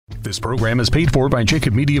This program is paid for by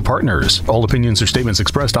Jacob Media Partners. All opinions or statements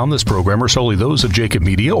expressed on this program are solely those of Jacob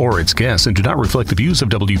Media or its guests and do not reflect the views of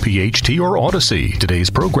WPHT or Odyssey.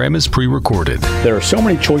 Today's program is pre-recorded. There are so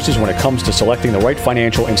many choices when it comes to selecting the right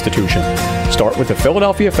financial institution. Start with the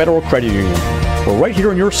Philadelphia Federal Credit Union. We're right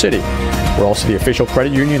here in your city. We're also the official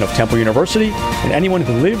credit union of Temple University, and anyone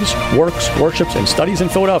who lives, works, worships, and studies in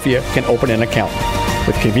Philadelphia can open an account,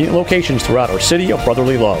 with convenient locations throughout our city of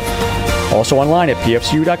brotherly love. Also online at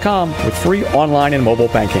pfcu.com with free online and mobile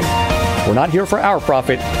banking. We're not here for our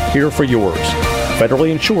profit, here for yours.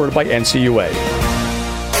 Federally insured by NCUA.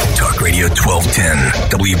 Talk Radio 1210,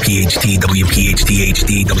 WPHT, WPHT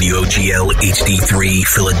HD, WOGL HD3,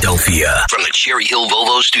 Philadelphia. From the Cherry Hill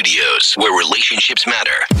Volvo Studios, where relationships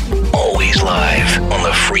matter. Always live on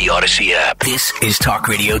the free Odyssey app. This is Talk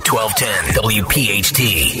Radio 1210,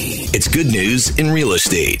 WPHT. It's good news in real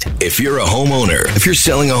estate. If you're a homeowner, if you're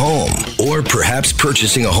selling a home, or perhaps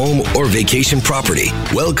purchasing a home or vacation property,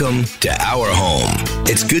 welcome to Our Home.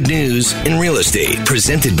 It's good news in real estate,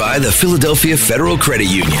 presented by the Philadelphia Federal Credit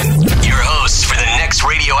Union. Your hosts for the next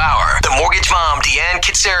radio hour, the mortgage mom, Deanne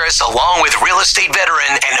Kitsaris, along with real estate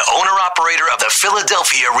veteran and owner-operator of the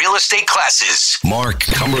Philadelphia Real Estate Classes, Mark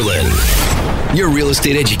Cumberland. Your real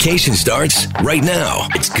estate education starts right now.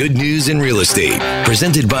 It's good news in real estate,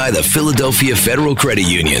 presented by the Philadelphia Federal Credit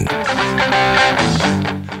Union.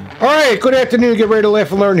 All right, good afternoon. Get ready to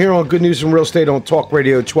laugh and learn here on Good News in Real Estate on Talk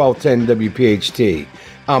Radio 1210 WPHT.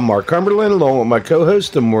 I'm Mark Cumberland, along with my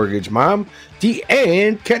co-host, the mortgage mom,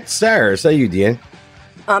 Deanne Kitsaris. How you, Deanne?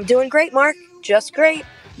 I'm doing great, Mark. Just great.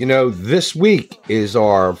 You know, this week is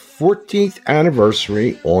our 14th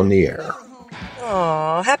anniversary on the air.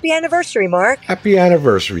 Aw, happy anniversary, Mark. Happy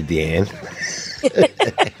anniversary, Deanne.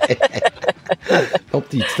 Hope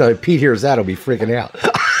Pete hears that, he'll be freaking out.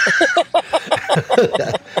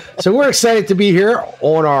 So we're excited to be here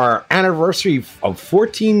on our anniversary of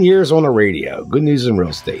 14 years on the radio. Good news in real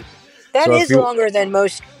estate. That is longer than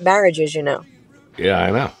most marriages, you know. Yeah,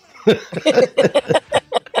 I know.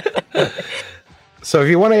 So if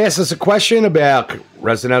you want to ask us a question about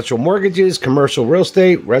residential mortgages, commercial real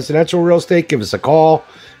estate, residential real estate, give us a call.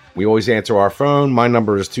 We always answer our phone. My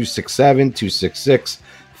number is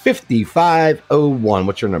 267-266-5501.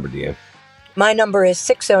 What's your number, Deanne? My number is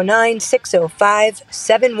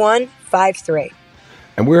 609-605-7153.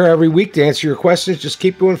 And we're here every week to answer your questions. Just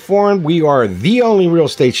keep you informed. We are the only real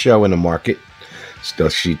estate show in the market.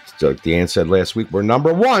 Deanne said last week, we're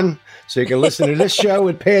number one. So you can listen to this show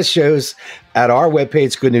and past shows at our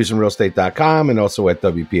webpage, goodnewsinrealestate.com, and also at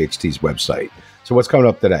WPHT's website. So what's coming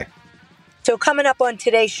up today? So coming up on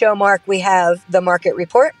today's show, Mark, we have the market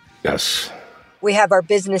report. Yes. We have our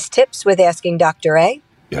business tips with Asking Dr. A.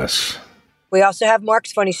 Yes. We also have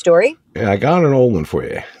Mark's funny story. Yeah, I got an old one for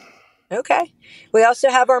you. Okay. We also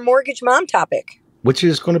have our mortgage mom topic. Which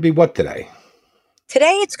is going to be what today?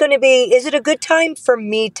 Today it's going to be, is it a good time for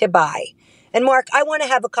me to buy? And Mark, I want to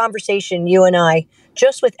have a conversation, you and I,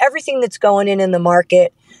 just with everything that's going in the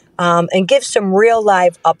market, and give some real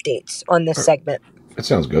live updates on this segment. That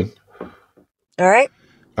sounds good. All right.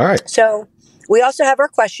 All right. So we also have our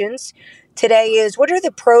questions. Today is, what are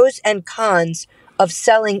the pros and cons of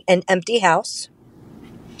selling an empty house?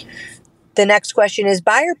 The next question is,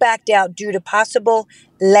 buyer backed out due to possible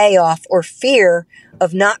layoff or fear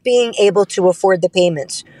of not being able to afford the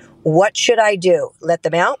payments. What should I do? Let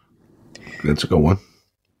them out? That's a good one.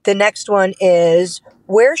 The next one is,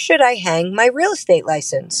 where should I hang my real estate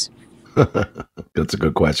license? That's a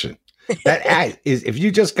good question. That is, if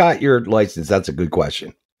you just got your license, that's a good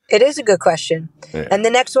question. It is a good question. Yeah. And the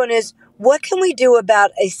next one is, what can we do about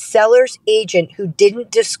a seller's agent who didn't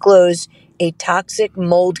disclose a toxic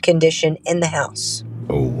mold condition in the house?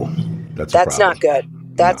 Oh, that's not good.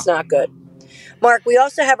 That's not good. Mark, we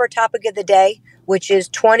also have our topic of the day, which is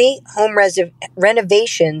 20 home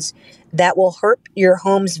renovations that will hurt your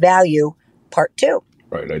home's value, part 2.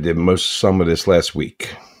 Right. I did some of this last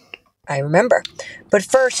week. I remember. But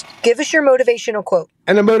first, give us your motivational quote.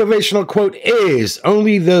 And the motivational quote is,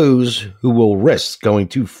 only those who will risk going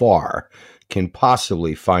too far can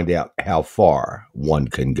possibly find out how far one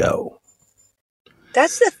can go.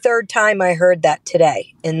 That's the third time I heard that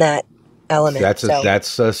today in that element. That's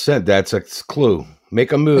a clue.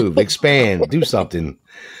 Make a move, expand, do something.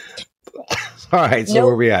 All right, so where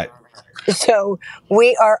are we at? So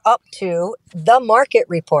we are up to the market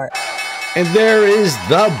report. And there is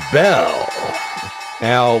the bell.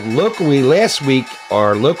 Now, locally, last week,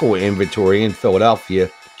 our local inventory in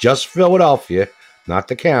Philadelphia, just Philadelphia, not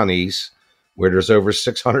the counties, where there's over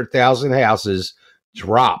 600,000 houses,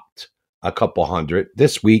 dropped a couple hundred.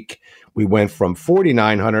 This week, we went from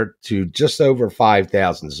 4,900 to just over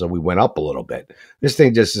 5,000. So we went up a little bit. This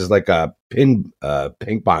thing just is like a ping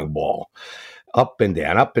pong ball, up and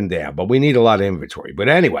down, but we need a lot of inventory. But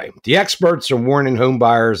anyway, the experts are warning home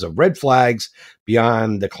buyers of red flags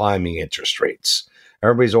beyond the climbing interest rates.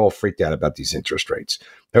 Everybody's all freaked out about these interest rates.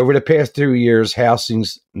 Over the past 2 years,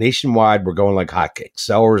 housings nationwide were going like hotcakes.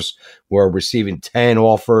 Sellers were receiving 10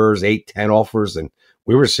 offers, 10 offers, and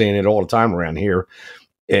we were seeing it all the time around here.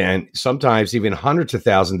 And sometimes even hundreds of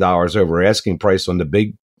 $1,000s over asking price on the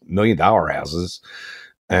big $1 million houses.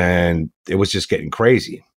 And it was just getting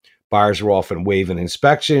crazy. Buyers were often waiving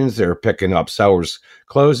inspections. They were picking up sellers'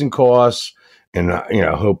 closing costs and,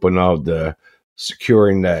 hoping of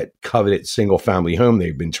securing that coveted single family home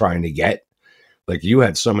they've been trying to get. Like you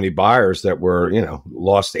had so many buyers that were,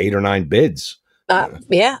 lost 8 or 9 bids.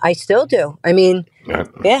 Yeah, I still do. I mean,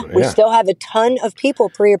 we still have a ton of people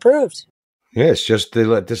pre-approved. Yeah, it's just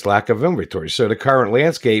this lack of inventory. So the current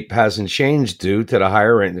landscape hasn't changed due to the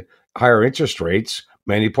higher interest rates.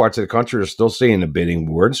 Many parts of the country are still seeing the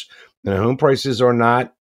bidding wars, and the home prices are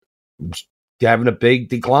not having a big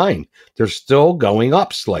decline. They're still going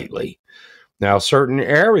up slightly. Now, certain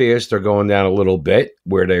areas, they're going down a little bit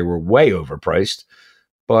where they were way overpriced,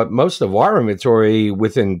 but most of our inventory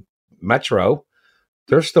within Metro,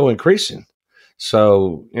 they're still increasing.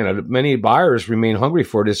 So, many buyers remain hungry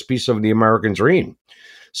for this piece of the American dream.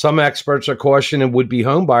 Some experts are cautioning would-be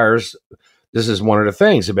home buyers. This is one of the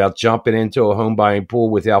things about jumping into a home buying pool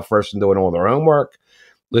without first doing all their homework.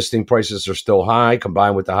 Listing prices are still high,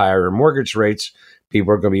 combined with the higher mortgage rates.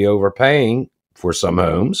 People are going to be overpaying for some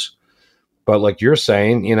homes. But like you're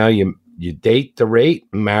saying, you date the rate,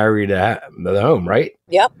 marry the home, right?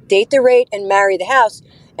 Yep, date the rate and marry the house.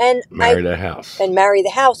 And marry the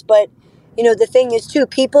house. But, the thing is, too,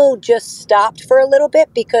 people just stopped for a little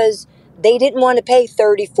bit because they didn't want to pay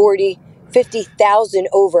 30, 40, 50,000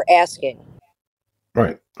 over asking.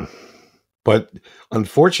 Right. But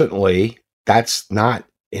unfortunately, that's not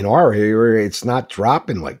in our area. It's not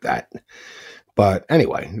dropping like that. But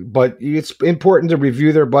anyway, it's important to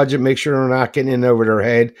review their budget, make sure they're not getting in over their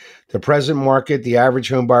head. The present market, the average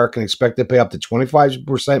home buyer can expect to pay up to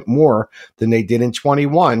 25% more than they did in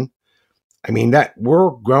 21. I mean, that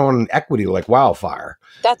we're growing equity like wildfire.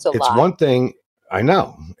 That's a lot. It's one thing. I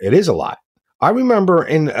know it is a lot. I remember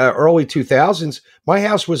in early 2000s, my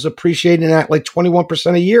house was appreciating at like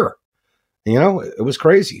 21% a year. It was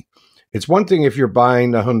crazy. It's one thing if you're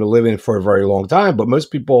buying a home to live in for a very long time, but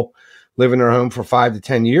most people live in their home for 5 to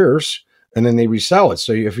 10 years and then they resell it.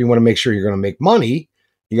 So if you want to make sure you're going to make money,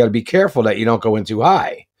 you got to be careful that you don't go in too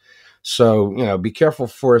high. So, be careful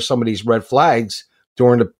for some of these red flags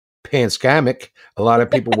during the pandemic. A lot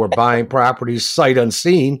of people were buying properties sight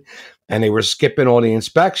unseen and they were skipping all the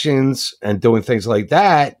inspections and doing things like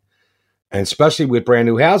that. And especially with brand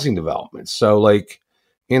new housing developments. So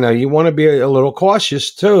you want to be a little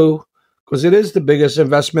cautious too, because it is the biggest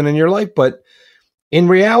investment in your life. But in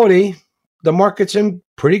reality, the market's in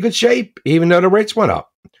pretty good shape, even though the rates went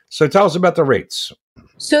up. So tell us about the rates.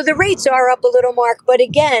 So the rates are up a little, Mark. But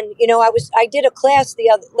again, I did a class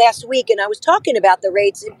last week and I was talking about the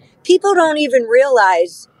rates, and people don't even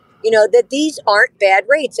realize, that these aren't bad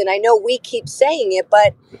rates. And I know we keep saying it,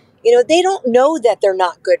 but, they don't know that they're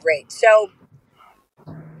not good rates. So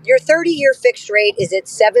your 30-year fixed rate is at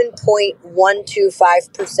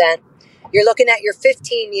 7.125%. You're looking at your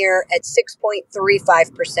 15-year at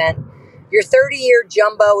 6.35%. Your 30-year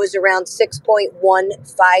jumbo is around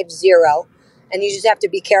 6.150. And you just have to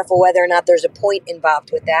be careful whether or not there's a point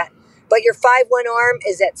involved with that. But your 5-1 ARM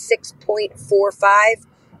is at 6.45.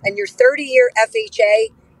 And your 30-year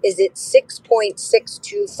FHA is at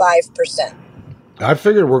 6.625%. I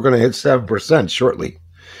figured we're going to hit 7% shortly.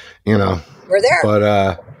 We're there.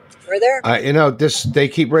 But we're there. They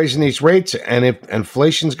keep raising these rates, and if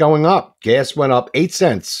inflation's going up, gas went up 8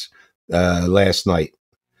 cents last night.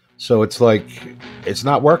 So it's like it's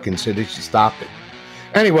not working. So they should stop it.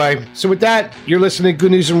 Anyway, so with that, you're listening to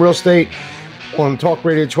Good News in Real Estate on Talk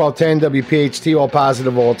Radio 1210 WPHT, all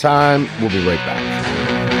positive all time. We'll be right back.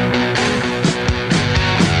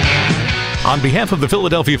 On behalf of the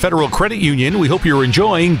Philadelphia Federal Credit Union, we hope you're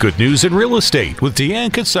enjoying Good News in Real Estate with Deanne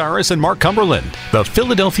Katsaris and Mark Cumberland. The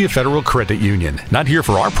Philadelphia Federal Credit Union. Not here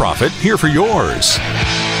for our profit, here for yours.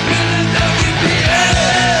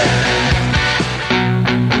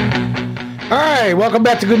 All right, welcome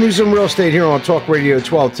back to Good News in Real Estate here on Talk Radio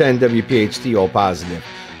 1210 WPHT, all positive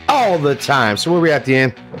all the time. So where are we at,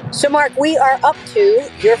 Deanne? So, Mark, we are up to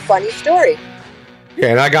your funny story. Yeah,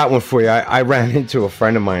 and I got one for you. I ran into a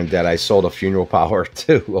friend of mine that I sold a funeral parlor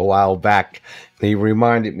to a while back, He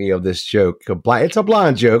reminded me of this joke. It's a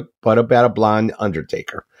blonde joke, but about a blonde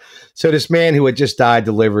undertaker. So this man who had just died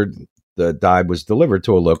was delivered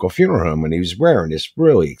to a local funeral home, and he was wearing this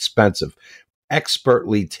really expensive,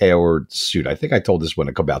 expertly tailored suit. I think I told this one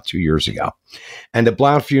about 2 years ago. And the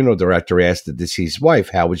blonde funeral director asked the deceased wife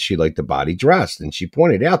how would she like the body dressed, and she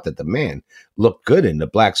pointed out that the man looked good in the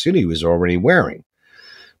black suit he was already wearing.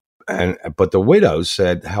 But the widow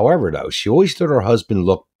said, however, though, she always thought her husband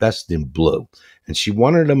looked best in blue, and she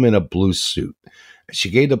wanted him in a blue suit. She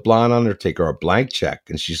gave the blonde undertaker a blank check,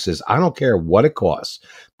 and she says, I don't care what it costs,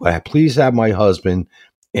 but please have my husband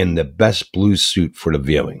in the best blue suit for the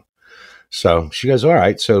viewing. So she goes, all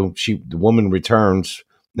right. So the woman returns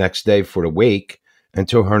next day for the wake, and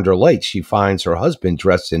to her delight, she finds her husband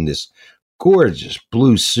dressed in this gorgeous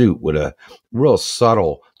blue suit with a real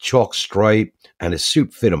subtle chalk stripe, and his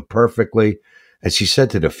suit fit him perfectly. And she said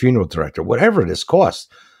to the funeral director, whatever this costs,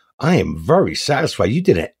 I am very satisfied. You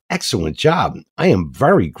did an excellent job. I am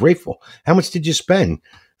very grateful. How much did you spend?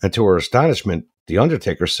 And to her astonishment, the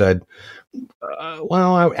undertaker said,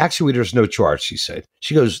 actually, there's no charge, she said.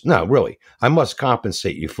 She goes, no, really, I must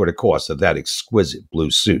compensate you for the cost of that exquisite blue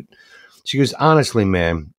suit. She goes, honestly,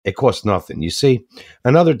 ma'am, it costs nothing. You see,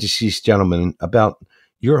 another deceased gentleman about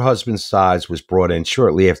your husband's size was brought in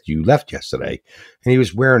shortly after you left yesterday, and he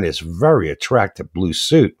was wearing this very attractive blue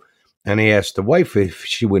suit. And he asked the wife if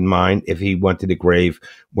she wouldn't mind if he went to the grave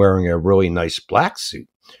wearing a really nice black suit.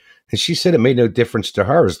 And she said it made no difference to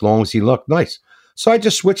her as long as he looked nice. So I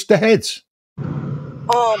just switched the heads.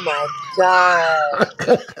 Oh, my God.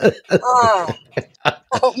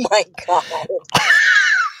 Oh, my God.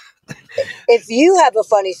 If you have a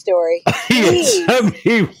funny story, please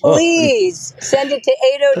send it to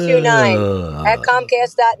 8029 at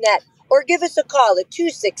Comcast.net or give us a call at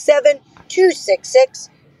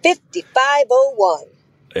 267-266-5501.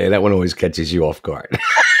 Hey, that one always catches you off guard.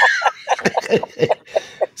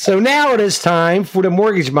 So now it is time for the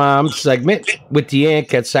Mortgage Mom segment with Deanne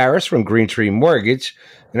Katsaris from Green Tree Mortgage.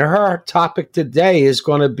 And her topic today is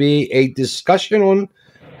going to be a discussion on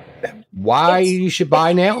why you should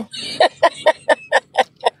buy now.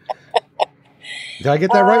 Did I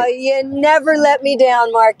get that right? You never let me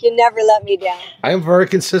down, Mark. You never let me down. I am a very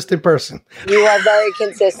consistent person. You are very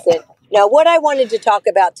consistent. Now, what I wanted to talk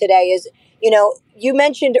about today is, you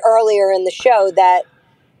mentioned earlier in the show that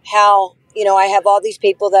how, I have all these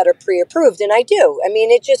people that are pre-approved, and I do. I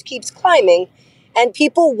mean, it just keeps climbing, and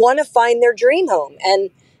people want to find their dream home.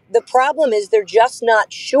 And the problem is they're just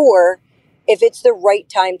not sure if it's the right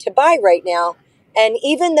time to buy right now. And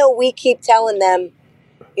even though we keep telling them,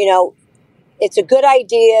 it's a good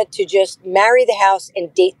idea to just marry the house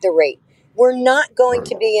and date the rate, we're not going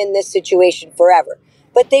to be in this situation forever.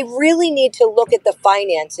 But they really need to look at the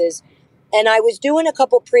finances. And I was doing a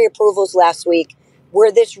couple pre-approvals last week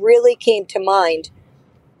where this really came to mind.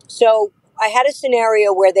 So I had a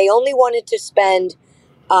scenario where they only wanted to spend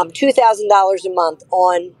 $2,000 a month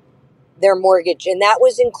on their mortgage. And that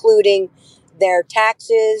was including their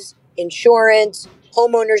taxes, insurance,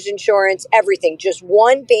 homeowner's insurance, everything. Just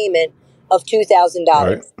one payment of $2,000.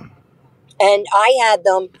 Right. And I had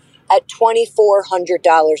them at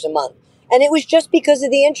 $2,400 a month. And it was just because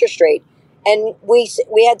of the interest rate. And we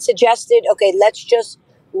had suggested, okay, let's just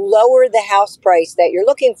lower the house price that you're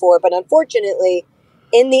looking for. But unfortunately,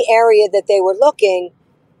 in the area that they were looking,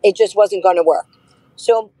 it just wasn't going to work.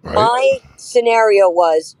 So my scenario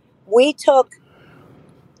was we took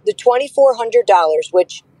the $2,400,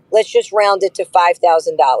 which let's just round it to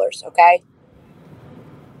 $5,000, okay?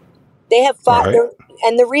 They have five,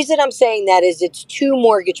 and the reason I'm saying that is it's 2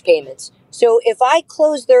 mortgage payments. So if I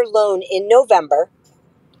close their loan in November,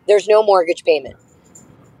 there's no mortgage payment.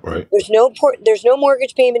 Right. There's no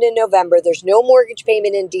mortgage payment in November. There's no mortgage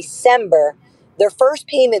payment in December. Their first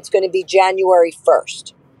payment's going to be January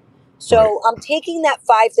 1st. So I'm taking that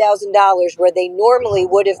 $5,000 where they normally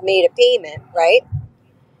would have made a payment, right?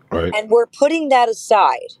 Right. And we're putting that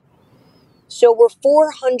aside. So we're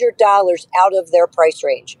 $400 out of their price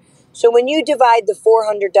range. So when you divide the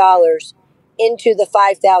 $400 into the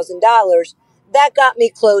 $5,000, that got me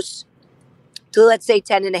close to, let's say,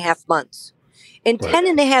 10 and a half months. In 10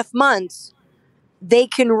 and a half months, they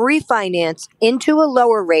can refinance into a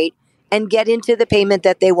lower rate and get into the payment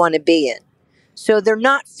that they want to be in. So they're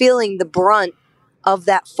not feeling the brunt of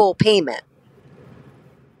that full payment.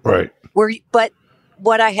 Right. But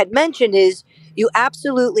what I had mentioned is you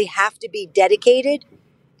absolutely have to be dedicated,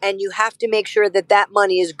 and you have to make sure that that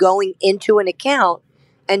money is going into an account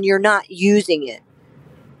and you're not using it,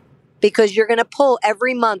 because you're going to pull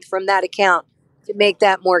every month from that account to make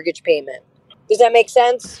that mortgage payment. Does that make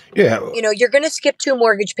sense? Yeah. You're going to skip 2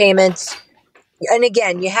 mortgage payments And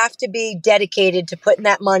again, you have to be dedicated to putting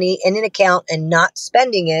that money in an account and not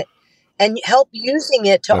spending it, and help using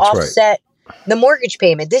it to That's right. offset the mortgage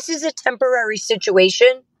payment. This is a temporary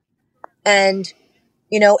situation. And,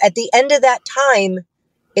 at the end of that time,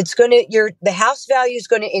 the house value is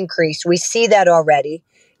going to increase. We see that already.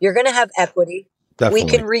 You're going to have equity. Definitely. We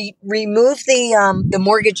can remove the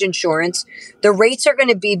mortgage insurance. The rates are going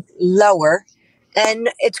to be lower, and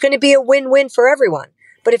it's going to be a win-win for everyone.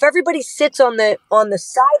 But if everybody sits on the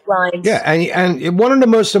sidelines, yeah, and one of the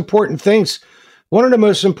most important things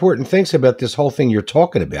about this whole thing you're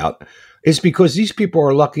talking about is because these people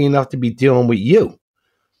are lucky enough to be dealing with you.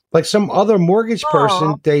 Like some other mortgage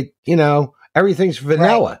person, everything's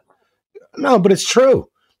vanilla. Right. No, but it's true.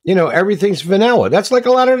 Everything's vanilla. That's like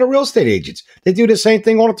a lot of the real estate agents. They do the same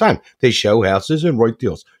thing all the time. They show houses and write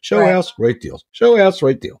deals. Show house, write deals. Show house,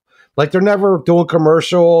 write deal. Like they're never doing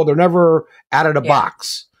commercial. They're never out of the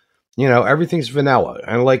box. Everything's vanilla.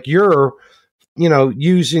 And like you're,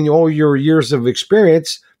 using all your years of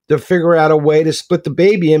experience to figure out a way to split the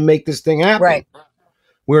baby and make this thing happen. Right.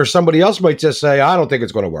 Where somebody else might just say, I don't think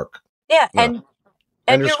it's going to work. Yeah. No.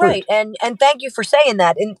 And you're right. And thank you for saying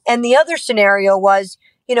that. And the other scenario was,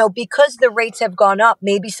 because the rates have gone up,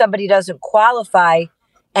 maybe somebody doesn't qualify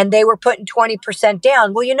and they were putting 20%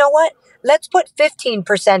 down. Well, you know what? Let's put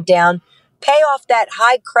 15% down, pay off that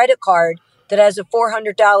high credit card that has a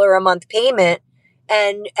 $400 a month payment,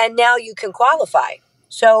 and now you can qualify.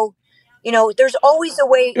 So, there's always a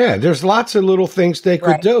way. Yeah, there's lots of little things they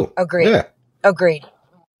could do. Agreed. Yeah. Agreed.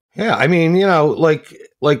 Yeah, I mean, like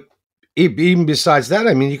even besides that,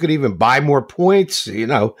 I mean, you could even buy more points.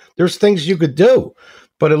 There's things you could do,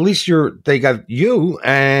 but at least they got you,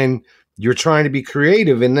 and you're trying to be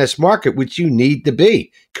creative in this market, which you need to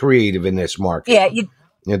be creative in this market.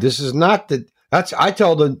 Yeah, this is not I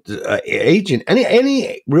tell the agent,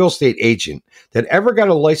 any real estate agent that ever got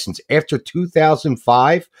a license after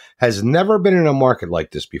 2005 has never been in a market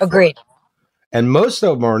like this before. Agreed. And most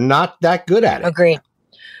of them are not that good at it. Agreed.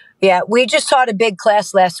 Yeah, we just taught a big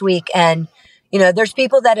class last week, and, there's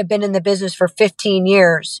people that have been in the business for 15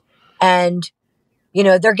 years, and,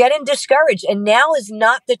 they're getting discouraged, and now is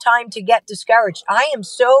not the time to get discouraged. I am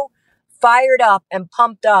so fired up and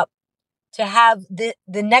pumped up to have the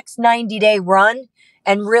next 90-day run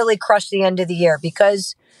and really crush the end of the year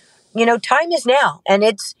because, time is now, and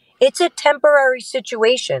it's a temporary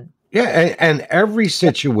situation. Yeah, and every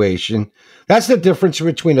situation, that's the difference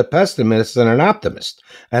between a pessimist and an optimist.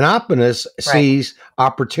 An optimist sees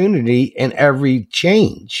opportunity in every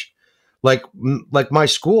change. Like my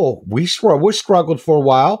school, we struggled for a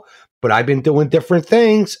while, but I've been doing different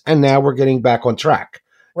things, and now we're getting back on track.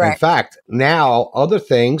 Right. In fact, now other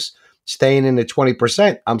things, staying in the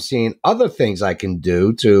 20%, I'm seeing other things I can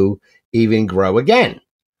do to even grow again.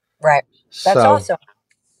 Right. That's awesome.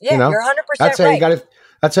 Yeah, you're 100% that's how right.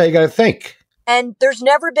 That's how you got to think. And there's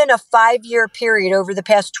never been a 5-year period over the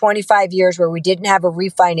past 25 years where we didn't have a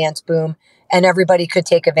refinance boom and everybody could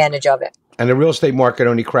take advantage of it. And the real estate market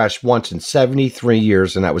only crashed once in 73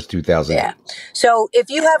 years, and that was 2008. Yeah. So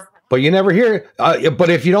if you have... But you never hear it.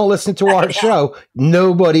 But if you don't listen to our show,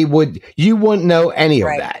 you wouldn't know any of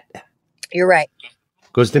that. You're right.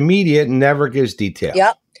 Because the media never gives detail.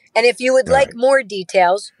 Yep. And if you would like more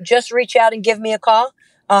details, just reach out and give me a call.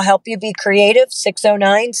 I'll help you be creative.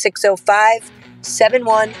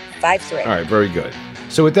 609-605-7153. All right. Very good.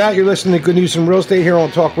 So with that, you're listening to Good News from Real Estate here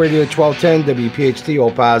on Talk Radio 1210 WPHT,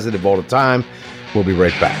 all positive all the time. We'll be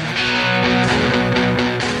right back.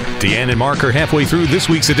 Deanne and Mark are halfway through this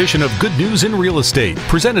week's edition of Good News in Real Estate,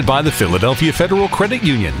 presented by the Philadelphia Federal Credit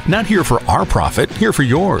Union. Not here for our profit, here for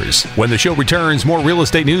yours. When the show returns, more real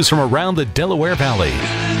estate news from around the Delaware Valley.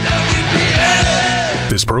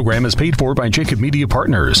 This program is paid for by Jacob Media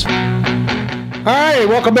Partners. All right,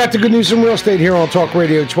 welcome back to Good News in Real Estate here on Talk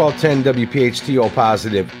Radio 1210 WPHT, all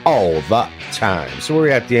positive all the time. So where are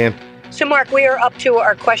we at, Dan? So, Mark, we are up to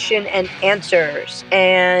our question and answers.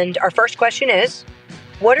 And our first question is,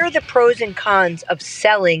 what are the pros and cons of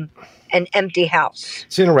selling an empty house?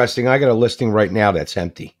 It's interesting. I got a listing right now that's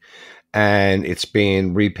empty. And it's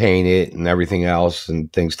being repainted and everything else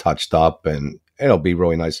and things touched up. And it'll be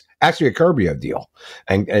really nice. Actually, a Curbio deal.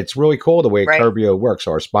 And it's really cool the way Curbio works,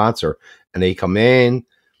 our sponsor. And they come in,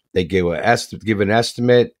 they give an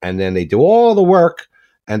estimate, and then they do all the work.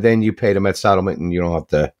 And then you pay them at settlement and you don't have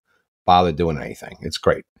to bother doing anything. It's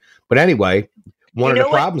great. But anyway, one of the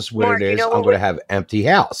problems with it is I'm going to have empty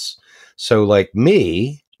house. So like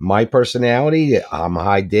me, my personality, I'm a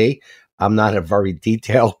high D. I'm not a very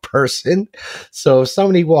detailed person. So if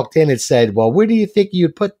somebody walked in and said, well, where do you think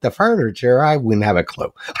you'd put the furniture? I wouldn't have a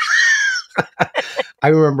clue. I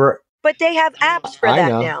remember But they have apps for that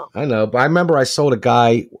now. I know. But I remember I sold a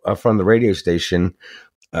guy from the radio station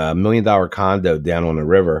a $1 million condo down on the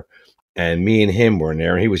river. And me and him were in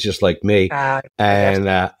there, and he was just like me.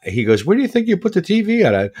 And he goes, "Where do you think you put the TV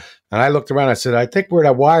at?" And I looked around. I said, "I think where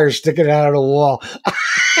that wire's sticking out of the wall."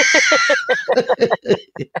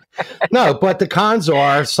 No, but the cons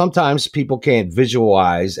are sometimes people can't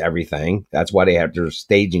visualize everything. That's why they have their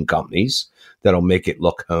staging companies that'll make it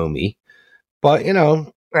look homey. But,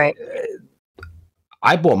 right.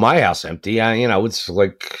 I bought my house empty. It's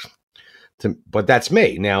like, but that's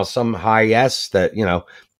me. Now, some high S that,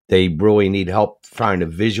 they really need help trying to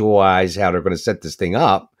visualize how they're going to set this thing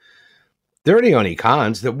up. They're the only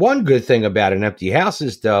cons. The one good thing about an empty house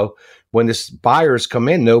is, though, when the buyers come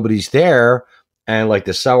in, nobody's there. And like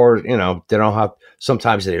the seller, they don't have,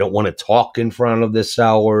 sometimes they don't want to talk in front of the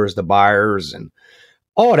sellers, the buyers, and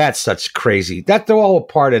that's such crazy. That's all a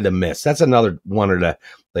part of the myths. That's another one of the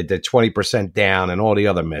 20% down and all the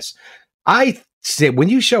other myths. I say when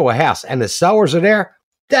you show a house and the sellers are there,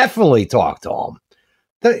 definitely talk to them.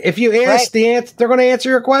 If you ask the answer, they're going to answer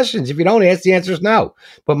your questions. If you don't ask, the answer is no.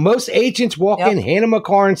 But most agents walk in, hand them a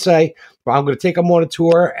car and say, well, I'm going to take them on a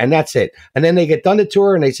tour, and that's it. And then they get done the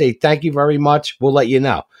tour, and they say, thank you very much. We'll let you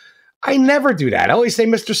know. I never do that. I always say,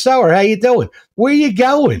 Mr. Seller, how you doing? Where are you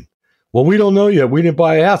going? Well, we don't know yet. We didn't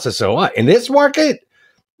buy a house. I said, what? In this market,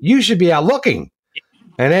 you should be out looking.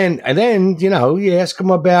 And then you ask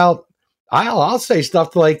them about, I'll say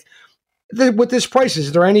stuff like, with this price,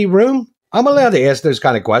 is there any room? I'm allowed to ask those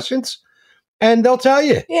kind of questions, and they'll tell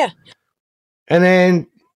you. Yeah. And then,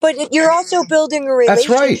 but you're also building a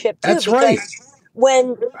relationship too. That's right.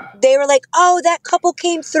 When they were like, "Oh, that couple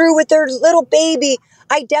came through with their little baby,"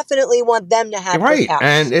 I definitely want them to have this house.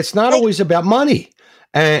 And it's not always about money.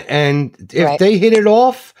 And if they hit it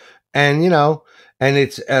off, and and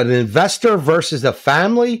it's an investor versus a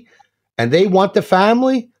family, and they want the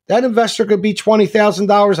family. That investor could be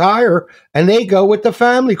 $20,000 higher, and they go with the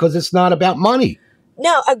family because it's not about money.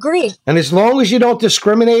 No, agree. And as long as you don't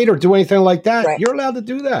discriminate or do anything like that, you're allowed to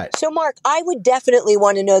do that. So, Mark, I would definitely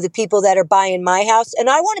want to know the people that are buying my house, and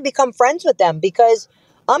I want to become friends with them because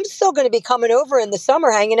I'm still going to be coming over in the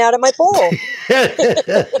summer hanging out at my pool.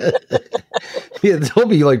 Yeah, they'll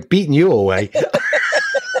be like beating you away.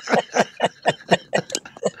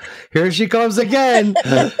 Here she comes again.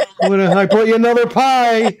 I brought you another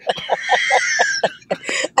pie.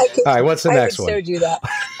 All right, what's the next one? I would so do that.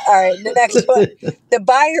 All right, the next one. The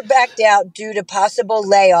buyer backed out due to possible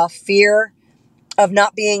layoff, fear of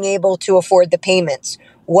not being able to afford the payments.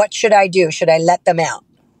 What should I do? Should I let them out?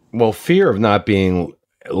 Well, fear of being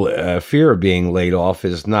laid off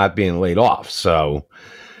is not being laid off. So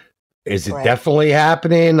is it definitely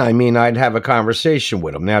happening? I mean, I'd have a conversation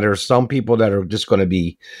with them. Now, there's some people that are just going to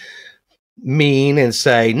be mean and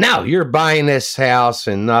say, no, you're buying this house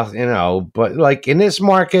and nothing, but like in this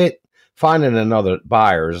market, finding another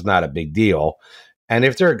buyer is not a big deal. And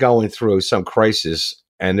if they're going through some crisis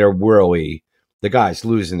and they're really, the guy's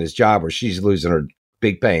losing his job or she's losing her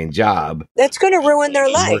big paying job, that's going to ruin their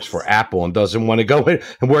life. Works for Apple and doesn't want to go in,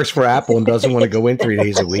 and works for Apple and doesn't want to go in 3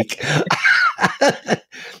 days a week.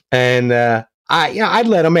 And I'd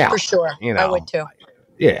let them out for sure. I would too.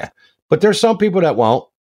 Yeah, but there's some people that won't.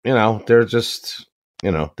 They're just,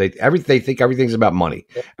 they think everything's about money.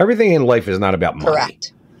 Everything in life is not about money.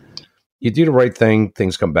 Correct. You do the right thing,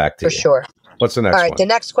 things come back to you. For sure. What's the next one? All right, the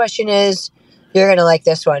next question is, you're going to like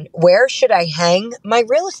this one. Where should I hang my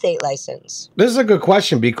real estate license? This is a good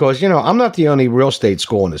question because, I'm not the only real estate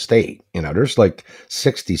school in the state. There's like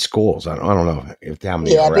 60 schools. I don't know how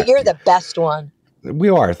many. Yeah, but you're the best one. We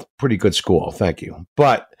are a pretty good school. Thank you.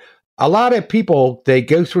 But a lot of people, they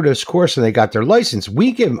go through this course and they got their license.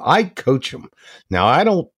 I coach them.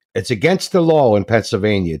 Now, it's against the law in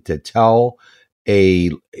Pennsylvania to tell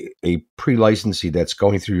a pre-licensee that's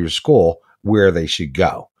going through your school where they should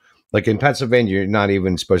go. Like in Pennsylvania, you're not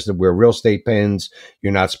even supposed to wear real estate pins.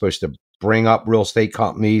 You're not supposed to bring up real estate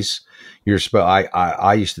companies.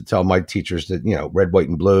 I used to tell my teachers that, red, white,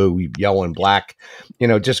 and blue, yellow, and black,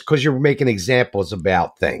 just because you're making examples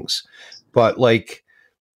about things. But like,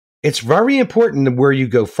 it's very important where you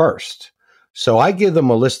go first. So I give them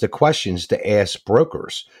a list of questions to ask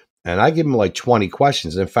brokers. And I give them like 20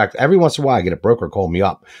 questions. In fact, every once in a while, I get a broker call me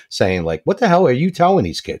up saying like, what the hell are you telling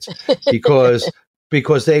these kids?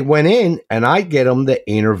 Because they went in and I get them to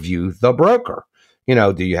interview the broker.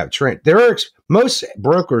 Do you have training? Most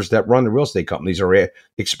brokers that run the real estate companies are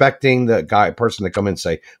expecting the person to come in and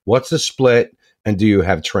say, what's the split? And do you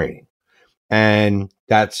have training? And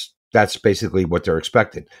that's That's basically what they're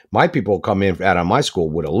expecting. My people come in out of my school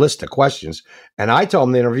with a list of questions, and I tell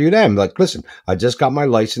them to interview them. Like, listen, I just got my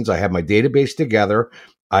license. I have my database together.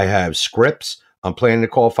 I have scripts. I'm planning to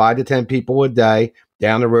call 5 to 10 people a day.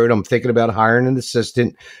 Down the road, I'm thinking about hiring an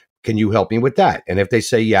assistant. Can you help me with that? And if they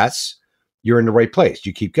say yes, you're in the right place.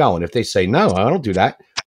 You keep going. If they say no, I don't do that.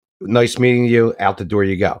 Nice meeting you. Out the door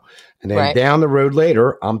you go. And then down the road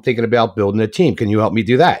later, I'm thinking about building a team. Can you help me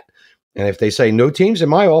do that? And if they say no teams in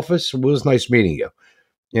my office, it was nice meeting you.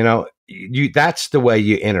 You know, that's the way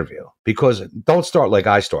you interview, because don't start like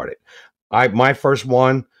I started. My first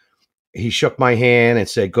one, he shook my hand and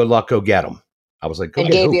said, "Good luck, go get him." I was like, "Go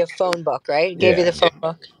and get gave who?" you a phone book, right? Gave you the phone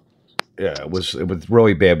book. Yeah, it was a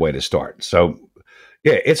really bad way to start. So,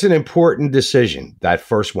 yeah, it's an important decision, that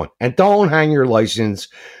first one. And don't hang your license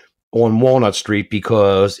on Walnut Street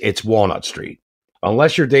because it's Walnut Street.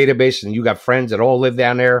 Unless your database and you got friends that all live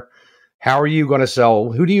down there, how are you going to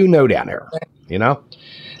sell? Who do you know down there? You know?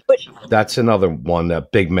 But that's another one, a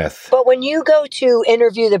big myth. But when you go to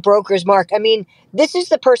interview the brokers, Mark, I mean, this is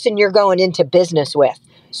the person you're going into business with.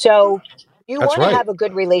 So you want to have a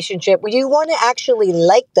good relationship. You want to actually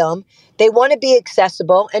like them. They want to be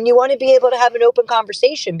accessible, and you want to be able to have an open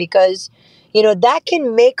conversation, because, you know, that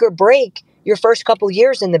can make or break your first couple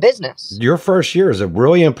years in the business. Your first year is a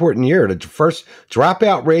really important year. The first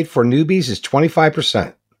dropout rate for newbies is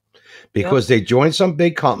 25%. Because they join some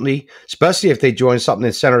big company, especially if they join something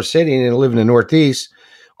in Center City and they live in the Northeast.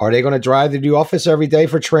 Are they going to drive to the office every day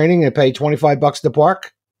for training and pay $25 to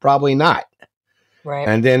park? Probably not. Right.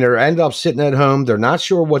 And then they end up sitting at home. They're not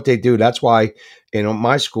sure what they do. That's why in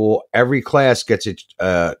my school, every class gets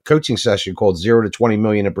a coaching session called 0 to 20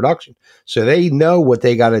 million in production. So they know what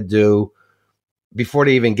they got to do before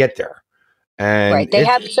they even get there. And they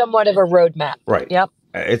have somewhat of a roadmap. Right. Yep.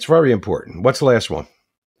 It's very important. What's the last one?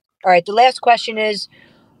 All right. The last question is,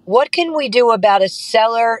 what can we do about a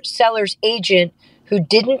seller's agent who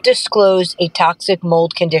didn't disclose a toxic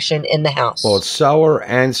mold condition in the house? Well, it's seller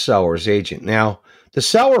and seller's agent. Now, the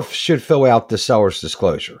seller should fill out the seller's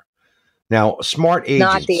disclosure. Now, smart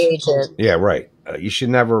agents. Not the agent. Yeah, right. You should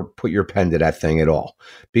never put your pen to that thing at all,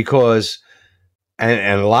 because,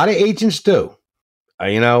 and a lot of agents do.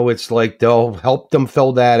 You know, it's like they'll help them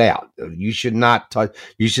fill that out. You should not touch.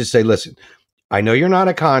 You should say, listen, I know you're not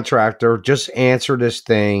a contractor. Just answer this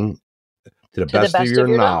thing to the best of your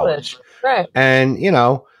knowledge. Right. And, you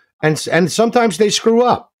know, and sometimes they screw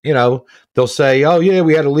up. You know, they'll say, oh, yeah,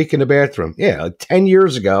 we had a leak in the bathroom. Yeah, 10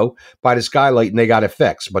 years ago by the skylight, and they got it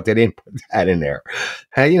fixed, but they didn't put that in there.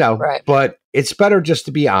 And, you know, but it's better just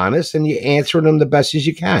to be honest, and you answer them the best as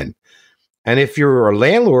you can. And if you're a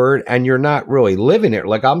landlord and you're not really living it,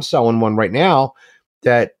 like I'm selling one right now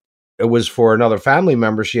that it was for another family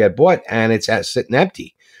member she had bought, and it's sitting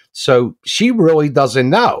empty. So she really doesn't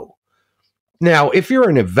know. Now, if you're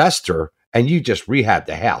an investor and you just rehab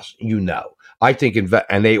the house, you know. I think,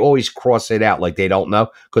 and they always cross it out like they don't know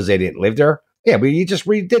because they didn't live there. Yeah, but you just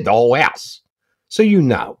redid the whole house. So you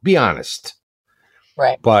know, be honest.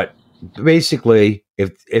 Right. But basically,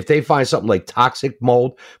 if they find something like toxic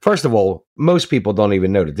mold, first of all, most people don't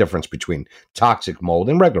even know the difference between toxic mold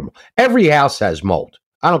and regular mold. Every house has mold.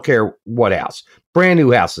 I don't care what house. Brand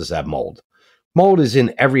new houses have mold. Mold is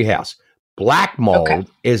in every house. Black mold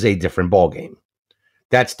is a different ballgame.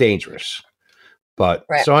 That's dangerous. But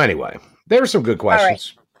so anyway, there were some good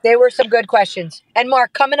questions. All right. There were some good questions. And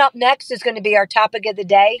Mark, coming up next is going to be our topic of the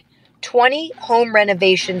day: 20 home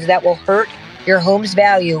renovations that will hurt your home's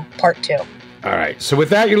value, part 2. All right. So with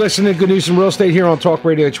that, you're listening to Good News from Real Estate here on Talk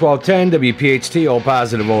Radio 1210, WPHT, all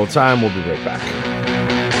positive all the time. We'll be right back.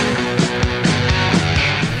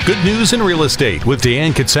 Good News in Real Estate with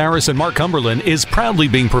Deanne Katsaris and Mark Cumberland is proudly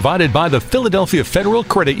being provided by the Philadelphia Federal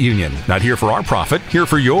Credit Union. Not here for our profit, here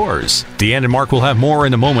for yours. Deanne and Mark will have more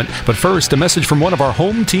in a moment, but first, a message from one of our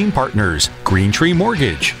home team partners, Green Tree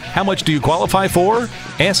Mortgage. How much do you qualify for?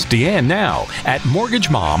 Ask Deanne now at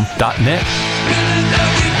mortgagemom.net.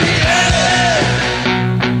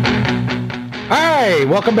 Hi,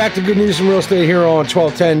 welcome back to Good News from Real Estate here on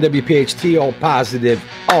 1210 WPHT, all positive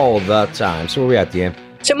all the time. So where are we at, Deanne?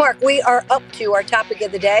 So, Mark, we are up to our topic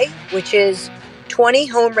of the day, which is 20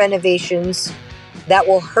 home renovations that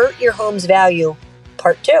will hurt your home's value,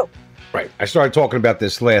 part 2. Right. I started talking about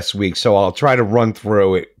this last week, so I'll try to run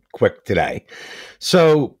through it quick today.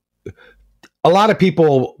 So a lot of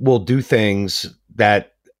people will do things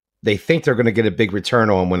that they think they're going to get a big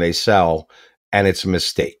return on when they sell, and it's a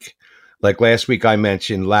mistake. Like last week, I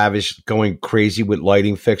mentioned lavish, going crazy with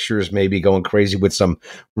lighting fixtures, maybe going crazy with some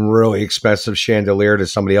really expensive chandelier that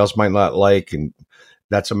somebody else might not like. And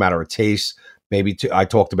that's a matter of taste. Maybe I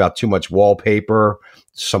talked about too much wallpaper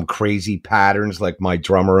some crazy patterns. Like my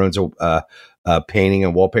drummer owns a painting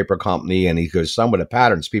and wallpaper company, and he goes, some of the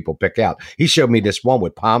patterns people pick out. He showed me this one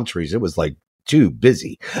with palm trees. It was like too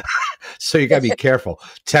busy. So you got to be careful.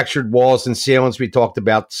 Textured walls and ceilings. We talked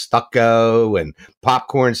about stucco and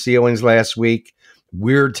popcorn ceilings last week.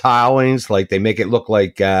 Weird tilings, like they make it look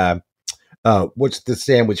like what's the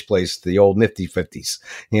sandwich place? The old Nifty 50s.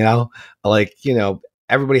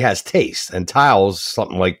 Everybody has taste, and tiles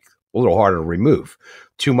something like a little harder to remove.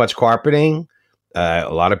 Too much carpeting. A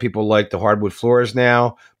lot of people like the hardwood floors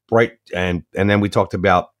now. Bright, and then we talked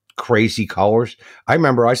about crazy colors. I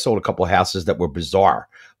remember I sold a couple of houses that were bizarre.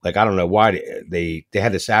 Like, I don't know why they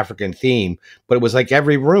had this African theme, but it was like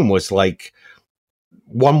every room was like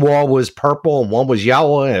one wall was purple and one was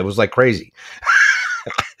yellow, and it was like crazy.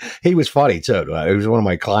 He was funny too. He was one of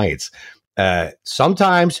my clients.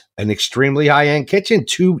 Sometimes an extremely high-end kitchen,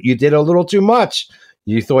 you did a little too much.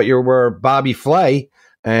 You thought you were Bobby Flay,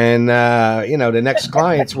 and the next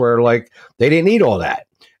clients were like, they didn't need all that.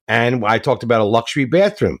 And I talked about a luxury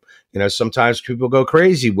bathroom. Sometimes people go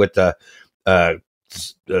crazy with the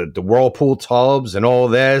Whirlpool tubs and all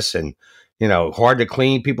this, and hard to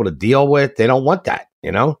clean, people to deal with. They don't want that,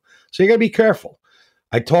 so you got to be careful.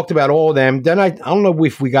 I talked about all of them. Then I don't know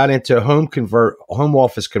if we got into home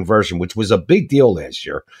office conversion, which was a big deal last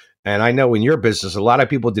year. And I know in your business, a lot of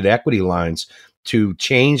people did equity lines to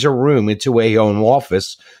change a room into a home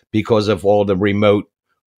office because of all the remote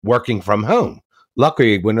working from home.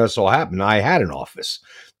 Luckily, when this all happened, I had an office.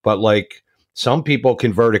 But like some people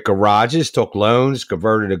converted garages, took loans,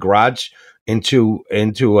 converted a garage into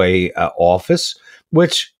a office,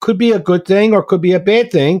 which could be a good thing or could be a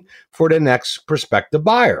bad thing for the next prospective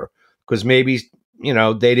buyer. Because maybe,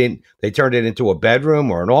 they turned it into a bedroom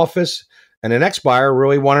or an office, and the next buyer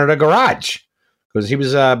really wanted a garage because he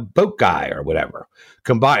was a boat guy or whatever.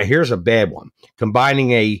 Here's a bad one.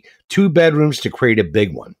 Combining 2 bedrooms to create a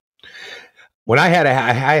big one. When I had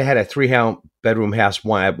a 3-bedroom house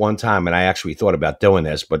at one time, and I actually thought about doing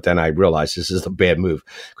this, but then I realized this is a bad move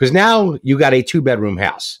because now you got a 2-bedroom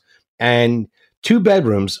house, and 2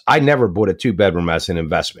 bedrooms. I never bought a 2-bedroom as an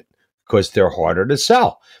investment because they're harder to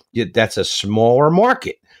sell. That's a smaller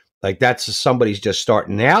market. Like that's somebody's just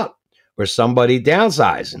starting out or somebody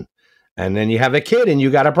downsizing, and then you have a kid and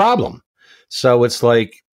you got a problem. So it's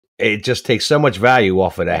like it just takes so much value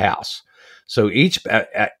off of the house. So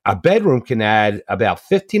a bedroom can add about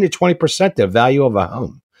 15 to 20% the value of a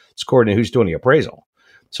home. It's according to who's doing the appraisal.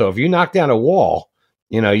 So if you knock down a wall,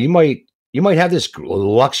 you might have this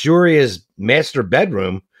luxurious master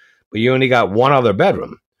bedroom, but you only got one other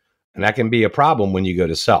bedroom, and that can be a problem when you go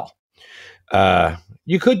to sell.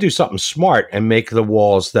 You could do something smart and make the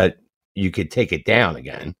walls that you could take it down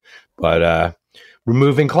again, but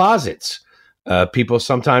removing closets. People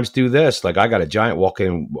sometimes do this. Like I got a giant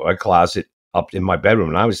walk-in closet up in my bedroom,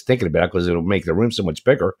 and I was thinking about it because it'll make the room so much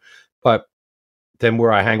bigger, but then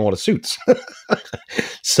where I hang all the suits.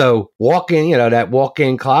 So that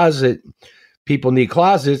walk-in closet, people need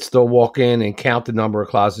closets. They'll walk in and count the number of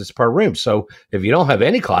closets per room. So if you don't have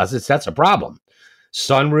any closets, that's a problem.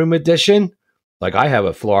 Sunroom addition, like I have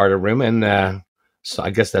a Florida room, and so I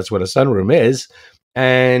guess that's what a sunroom is,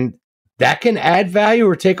 and that can add value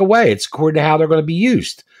or take away. It's according to how they're going to be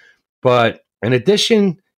used. But an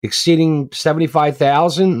addition exceeding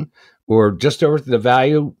 $75,000 or just over the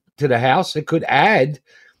value to the house, it could add.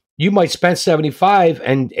 You might spend $75,000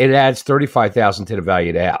 and it adds $35,000 to the value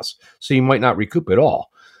of the house. So you might not recoup it all.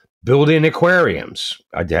 Built-in aquariums.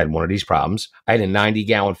 I had one of these problems. I had a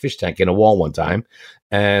 90-gallon fish tank in a wall one time,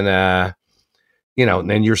 and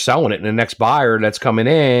then you're selling it, and the next buyer that's coming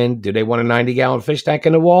in, do they want a 90-gallon fish tank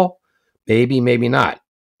in the wall? Maybe, maybe not.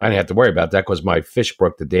 I didn't have to worry about that because my fish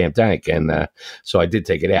broke the damn tank, and so I did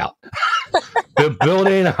take it out. The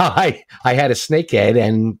built-in, I had a snakehead,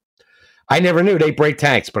 and I never knew they break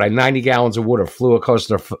tanks, but 90 gallons of water flew across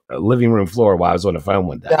the living room floor while I was on the phone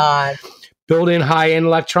one day. God. Built-in high-end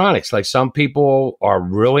electronics. Like some people are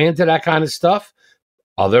really into that kind of stuff.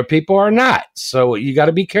 Other people are not. So you got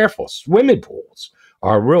to be careful. Swimming pools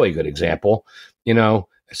are a really good example.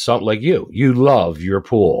 Something like you love your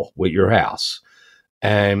pool with your house.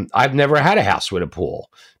 And I've never had a house with a pool,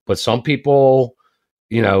 but some people,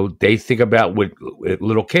 they think about with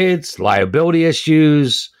little kids, liability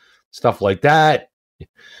issues, stuff like that.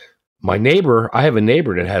 I have a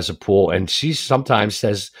neighbor that has a pool, and she sometimes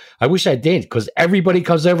says, I wish I didn't because everybody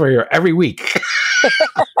comes over here every week.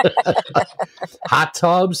 Hot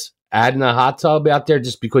tubs, adding a hot tub out there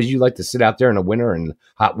just because you like to sit out there in the winter and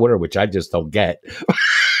hot water, which I just don't get.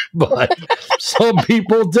 but some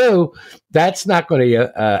people do. That's not going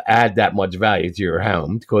to add that much value to your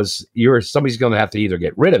home because somebody's going to have to either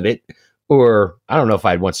get rid of it or I don't know if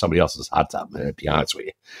I'd want somebody else's hot tub, to be honest with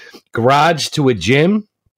you. Garage to a gym,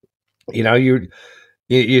 you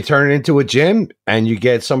turn it into a gym and you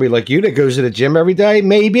get somebody like you that goes to the gym every day,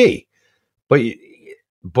 maybe.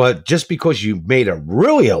 But just because you made a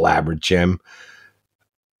really elaborate gym,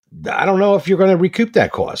 I don't know if you're going to recoup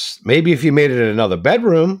that cost. Maybe if you made it another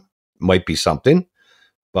bedroom, might be something.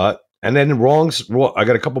 And then I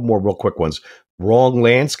got a couple more real quick ones. Wrong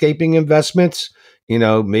landscaping investments.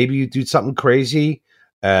 Maybe you do something crazy,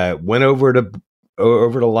 went over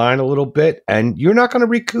the line a little bit, and you're not going to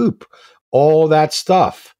recoup all that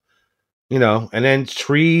stuff. And then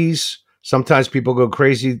trees. Sometimes people go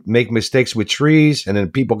crazy, make mistakes with trees, and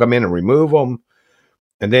then people come in and remove them.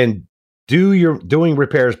 And then doing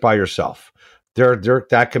repairs by yourself.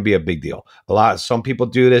 That can be a big deal. Some people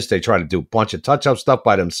do this. They try to do a bunch of touch-up stuff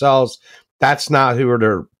by themselves. That's not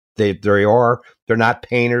who they are. They're not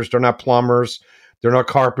painters. They're not plumbers. They're not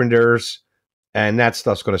carpenters. And that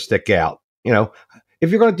stuff's going to stick out.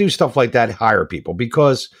 If you're going to do stuff like that, hire people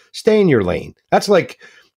because stay in your lane. That's like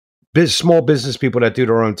small business people that do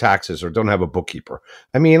their own taxes or don't have a bookkeeper.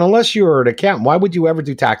 I mean, unless you're an accountant, why would you ever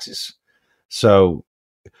do taxes? So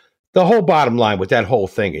the whole bottom line with that whole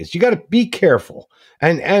thing is you got to be careful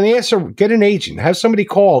and get an agent, have somebody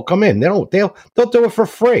come in. They'll do it for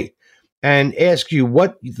free and ask you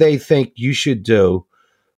what they think you should do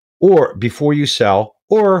or before you sell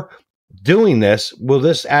or doing this. Will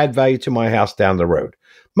this add value to my house down the road?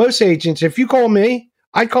 Most agents, if you call me,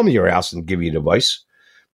 I'd come to your house and give you advice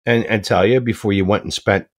and tell you before you went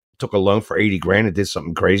and took a loan for $80,000 and did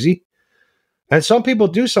something crazy. And some people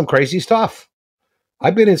do some crazy stuff.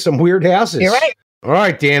 I've been in some weird houses. You're right. All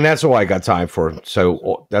right, Dan, that's all I got time for.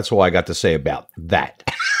 So that's all I got to say about that.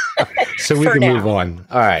 So we can move on.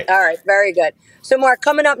 All right. All right. Very good. So, Mark,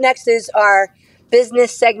 coming up next is our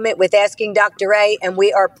business segment with Asking Dr. A, and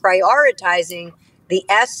we are prioritizing the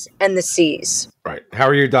S and the C's. Right. How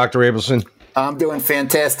are you, Dr. Abelson? I'm doing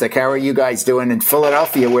fantastic. How are you guys doing in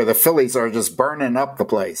Philadelphia where the Phillies are just burning up the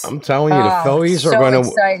place? I'm telling you, the Phillies are going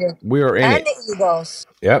to – we are in it. And the Eagles.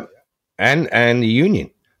 Yep. And the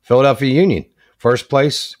Union, Philadelphia Union. First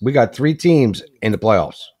place. We got 3 teams in the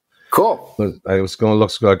playoffs. Cool. Looks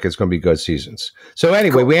like it's going to be good seasons. So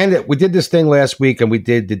anyway, cool. We did this thing last week, and we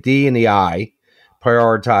did the D and the I,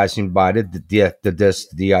 prioritizing by the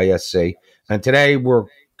DISC. And today we're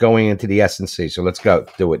going into the S and C. So let's go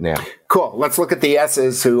do it now. Cool. Let's look at the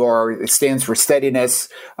S's, it stands for steadiness,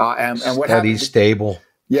 and what happens. Stable.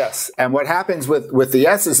 Yes. And what happens with the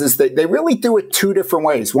S's is that they really do it 2 different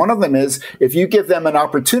ways. One of them is if you give them an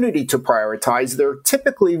opportunity to prioritize, they're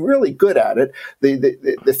typically really good at it.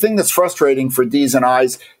 The thing that's frustrating for D's and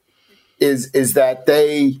I's is that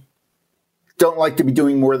they don't like to be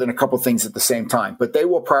doing more than a couple things at the same time, but they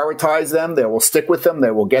will prioritize them. They will stick with them.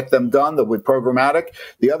 They will get them done. They'll be programmatic.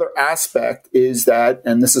 The other aspect is that,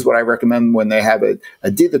 and this is what I recommend when they have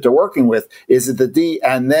a D that they're working with, is that the D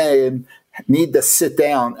and they need to sit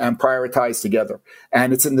down and prioritize together.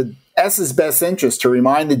 And it's in the S's best interest to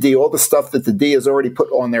remind the D all the stuff that the D has already put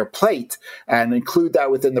on their plate and include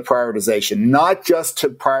that within the prioritization, not just to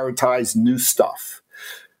prioritize new stuff.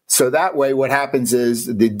 So that way what happens is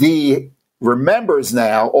the D remembers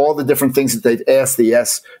now all the different things that they've asked the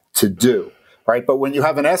S to do, right? But when you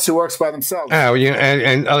have an S who works by themselves. Oh, yeah,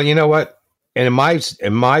 and you know what? And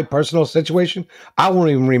in my personal situation, I won't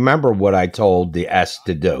even remember what I told the S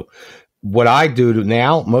to do. What I do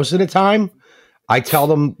now, most of the time, I tell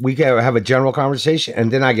them we can have a general conversation,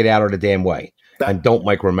 and then I get out of the damn way and don't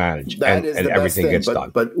micromanage, and everything gets done.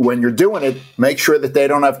 But when you're doing it, make sure that they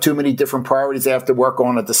don't have too many different priorities they have to work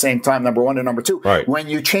on at the same time, number one. And number two, right. When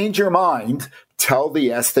you change your mind, tell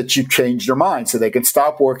the S that you changed your mind so they can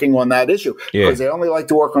stop working on that issue. Yeah. Because they only like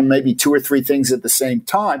to work on maybe 2 or 3 things at the same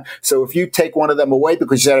time. So if you take one of them away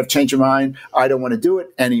because you said, I've changed your mind, I don't want to do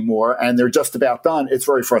it anymore, and they're just about done, it's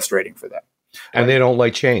very frustrating for them. And they don't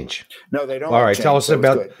like change. No, they don't. All right, tell us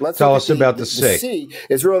about the C. The C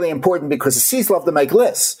is really important because the C's love to make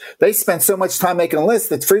lists. They spend so much time making a list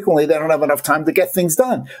that frequently they don't have enough time to get things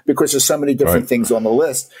done because there's so many different things on the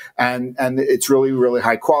list, and it's really, really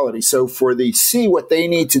high quality. So for the C, what they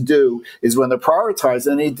need to do is when they're prioritized,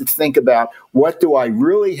 they need to think about what do I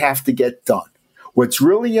really have to get done? What's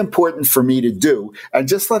really important for me to do, and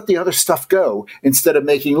just let the other stuff go instead of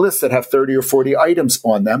making lists that have 30 or 40 items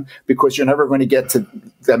on them because you're never going to get to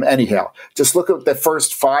them anyhow. Just look at the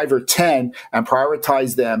first 5 or 10 and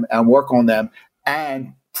prioritize them and work on them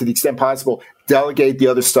and to the extent possible, delegate the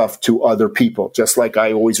other stuff to other people. Just like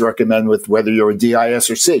I always recommend with whether you're a DIS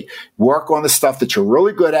or C, work on the stuff that you're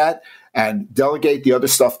really good at and delegate the other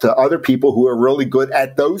stuff to other people who are really good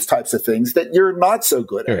at those types of things that you're not so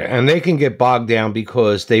good at. And they can get bogged down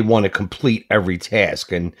because they want to complete every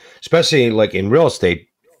task. And especially like in real estate,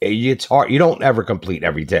 it's hard. You don't ever complete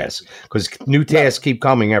every task because new tasks keep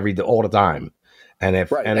coming all the time. And if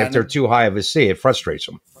they're too high of a C, it frustrates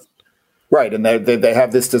them. Right, and they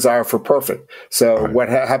have this desire for perfect. So what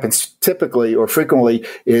happens typically or frequently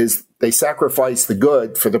is they sacrifice the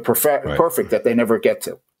good for the perfect that they never get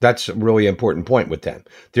to. That's a really important point with them.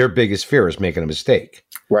 Their biggest fear is making a mistake.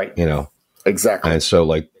 Right. Exactly. And so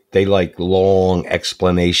they like long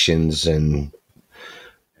explanations and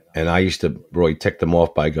I used to really tick them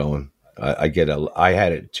off by going, I had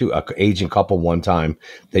an agent couple one time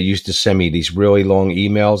that used to send me these really long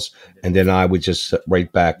emails, and then I would just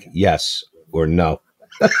write back yes or no.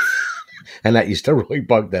 And that used to really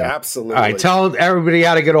bug them. Absolutely. All right, tell everybody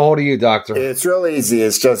how to get a hold of you, Doctor. It's really easy.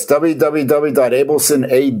 It's just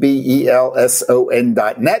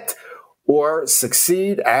www.abelson.net or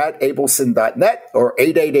succeed@abelson.net or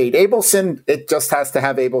 888-ABELSON. It just has to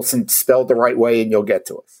have Abelson spelled the right way, and you'll get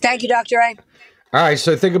to us. Thank you, Dr. A. All right,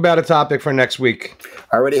 so think about a topic for next week.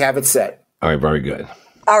 I already have it set. All right, very good.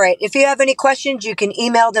 All right, if you have any questions, you can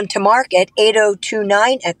email them to Mark at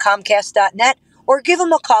 8029@comcast.net or give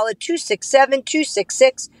him a call at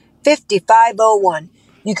 267-266-5501.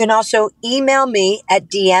 You can also email me at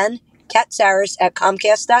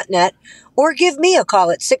dnkatsaris@comcast.net or give me a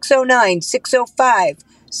call at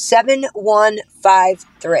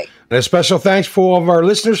 609-605-7153. And a special thanks for all of our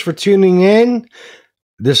listeners for tuning in.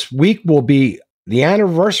 This week will be the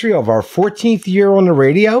anniversary of our 14th year on the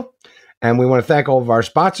radio. And we want to thank all of our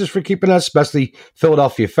sponsors for keeping us, especially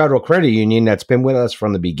Philadelphia Federal Credit Union that's been with us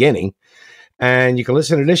from the beginning. And you can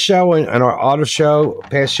listen to this show and our auto show,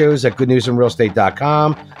 past shows at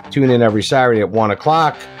goodnewsinrealestate.com. Tune in every Saturday at 1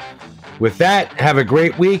 o'clock. With that, have a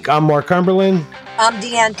great week. I'm Mark Cumberland. I'm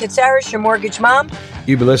Deanne Katsaris, your mortgage mom.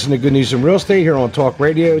 You've been listening to Good News in Real Estate here on Talk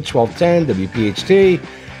Radio 1210 WPHT.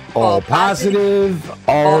 All positive,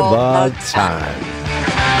 all the time.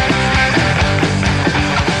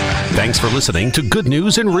 Thanks for listening to Good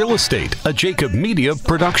News in Real Estate, a Jacob Media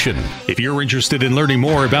production. If you're interested in learning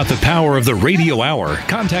more about the power of the radio hour,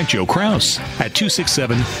 contact Joe Kraus at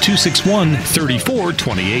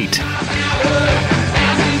 267-261-3428.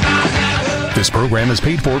 This program is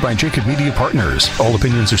paid for by Jacob Media Partners. All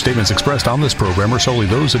opinions or statements expressed on this program are solely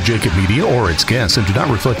those of Jacob Media or its guests and do not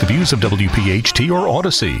reflect the views of WPHT or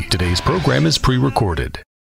Odyssey. Today's program is pre-recorded.